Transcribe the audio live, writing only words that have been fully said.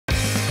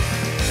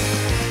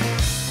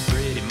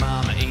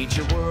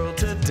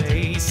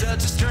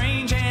such a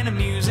strange and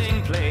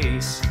amusing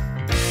place.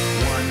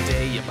 One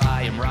day you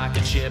buy 'em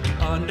rocket ship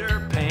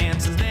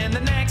underpants, and then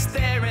the next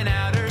they're in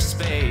outer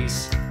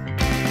space.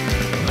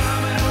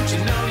 Mama, don't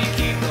you know you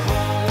keep the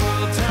whole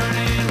world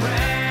turning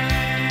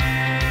round?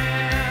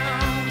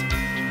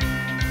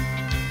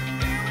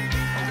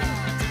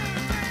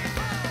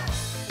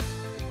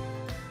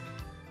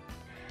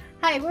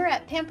 Hi, we're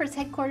at Pampers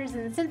headquarters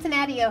in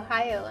Cincinnati,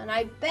 Ohio, and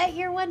I bet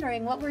you're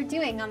wondering what we're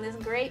doing on this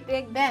great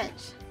big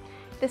bench.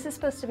 This is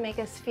supposed to make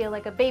us feel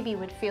like a baby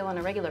would feel on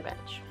a regular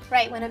bench.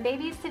 Right, when a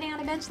baby is sitting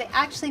on a bench, they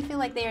actually feel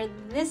like they are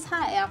this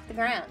high off the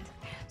ground.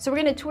 So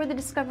we're going to tour the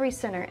Discovery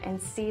Center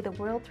and see the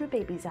world through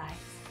baby's eyes.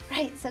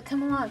 Right, so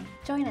come along,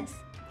 join us.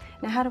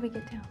 Now how do we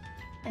get down?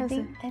 I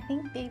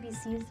think babies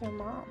use their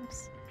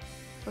moms.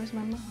 Where's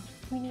my mom?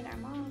 We need our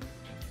mom.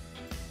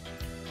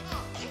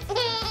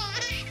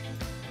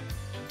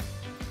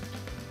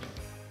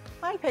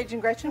 Hi, Paige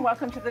and Gretchen.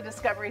 Welcome to the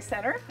Discovery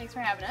Center. Thanks for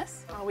having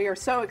us. We are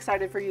so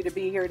excited for you to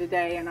be here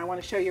today, and I want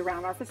to show you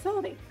around our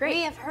facility. Great.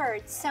 We have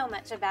heard so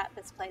much about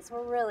this place.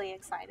 We're really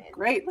excited.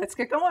 Great. Let's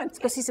get going. Let's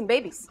go see some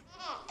babies.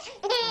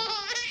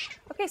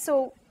 Okay,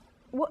 so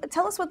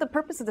tell us what the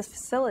purpose of this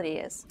facility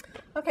is.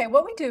 Okay,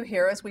 what we do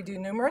here is we do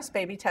numerous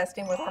baby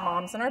testing with our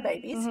moms and our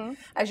babies.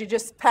 As you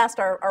just passed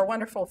our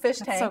wonderful fish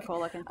tank. So cool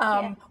looking.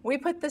 We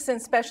put this in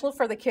special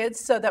for the kids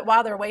so that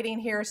while they're waiting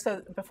here,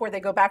 so before they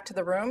go back to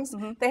the rooms,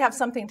 they have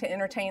something to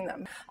entertain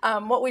them.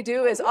 What we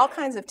do is all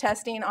kinds of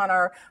testing on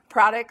our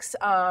products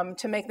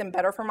to make them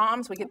better for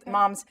moms. We get the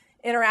moms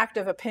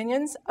interactive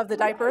opinions of the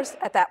diapers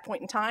at that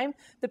point in time.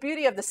 The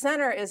beauty of the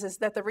center is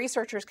that the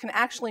researchers can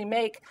actually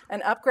make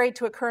an upgrade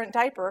to a current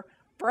diaper,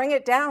 bring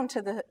it down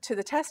to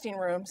the testing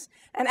rooms,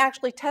 and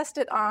actually test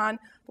it on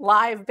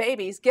live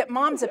babies, get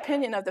mom's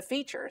opinion of the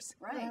features.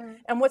 Right.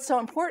 And what's so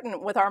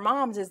important with our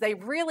moms is they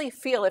really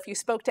feel, if you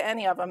spoke to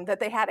any of them, that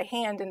they had a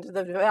hand into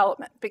the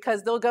development,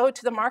 because they'll go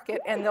to the market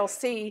and they'll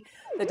see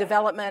the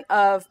development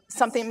of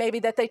something maybe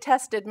that they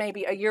tested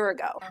maybe a year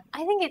ago.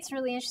 I think it's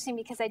really interesting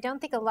because I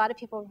don't think a lot of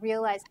people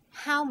realize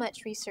how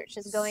much research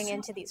is going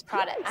into these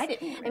products. I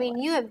didn't realize. I mean,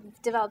 you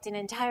have developed an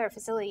entire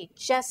facility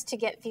just to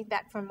get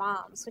feedback from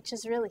moms, which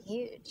is really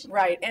huge.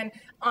 Right, and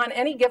on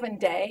any given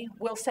day,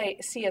 we'll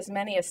see as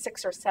many as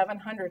 600 or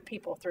 700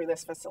 people through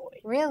this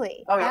facility.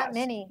 Really? Oh, that yes.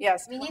 many?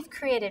 Yes. I mean, you've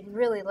created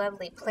really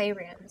lovely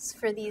playrooms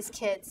for these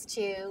kids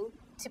to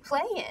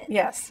play in.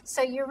 Yes.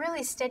 So you're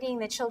really studying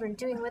the children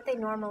doing what they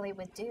normally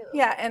would do.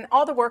 Yeah, and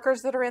all the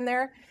workers that are in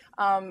there,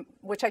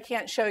 which I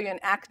can't show you an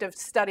active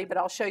study, but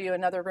I'll show you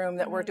another room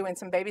that we're doing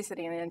some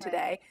babysitting in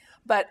today.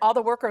 But all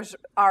the workers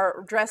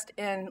are dressed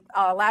in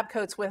lab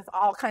coats with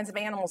all kinds of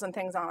animals and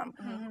things on them.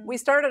 We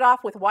started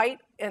off with white,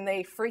 and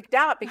they freaked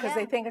out because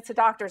they think it's a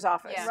doctor's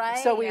office. Yeah. Right.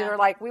 So we were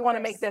like, we want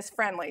to make this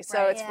friendly.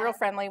 So it's real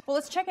friendly. Well,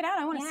 let's check it out.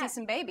 I want to see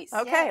some babies.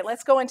 Okay,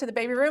 let's go into the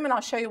baby room, and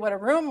I'll show you what a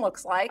room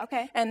looks like.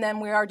 Okay. And then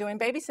we are doing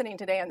babysitting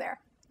today in there.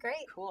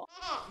 Great. Cool.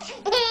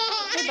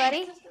 Hey,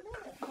 buddy.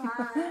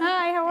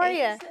 Hi, how are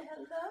you?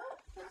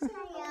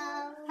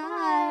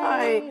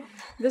 Hi.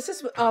 This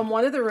is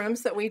one of the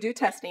rooms that we do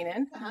testing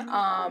in,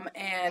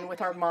 and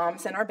with our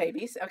moms and our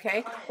babies.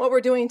 Okay. What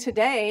we're doing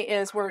today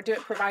is we're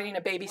providing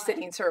a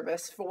babysitting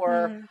service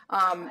for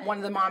one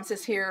of the moms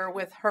is here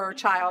with her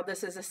child.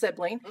 This is a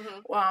sibling.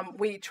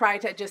 We try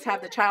to just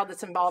have the child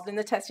that's involved in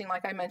the testing,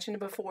 like I mentioned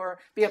before,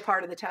 be a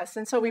part of the test,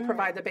 and so we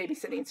provide the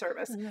babysitting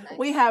service.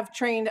 We have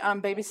trained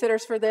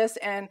babysitters for this,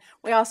 and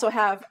we also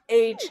have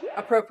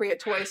age-appropriate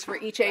toys for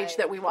each age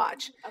that we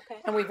watch.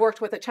 Okay. And we've worked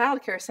with a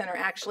child care center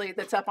actually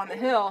that's up on the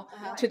hill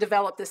to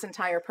develop this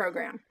entire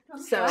program.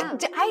 So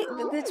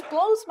This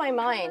blows my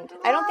mind.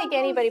 I don't think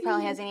anybody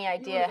probably has any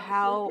idea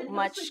how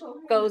much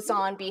goes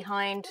on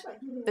behind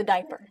the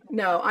diaper.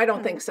 no, I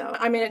don't think so.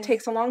 I mean, it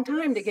takes a long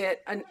time to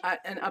get an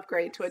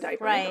upgrade to a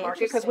diaper in the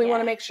market, because we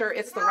want to make sure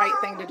it's the right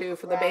thing to do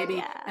for the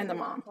baby and the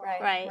mom,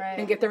 Right.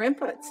 and get their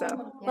input.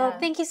 So Well,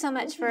 thank you so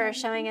much for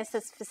showing us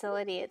this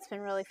facility. It's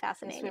been really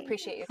fascinating. We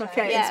appreciate your time.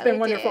 okay, Yeah, it's been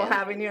we wonderful do.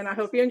 having you, and I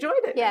hope you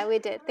enjoyed it. Yeah, we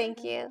did.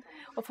 Thank you.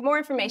 Well, for more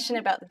information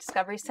about the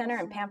Discovery Center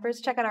and Pampers,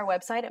 check out our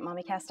website at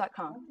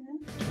mommycast.com.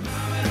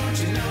 Mama, don't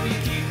you know you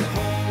keep the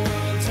whole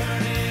world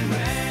turning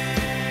round?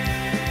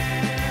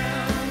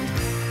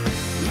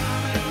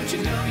 Mama, don't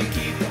you know you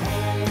keep the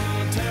whole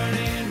world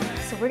turning round?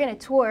 So we're going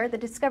to tour the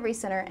Discovery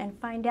Center and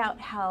find out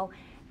how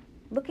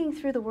looking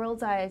through the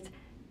world's eyes,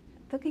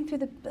 we're going to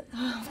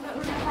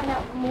find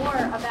out more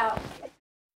about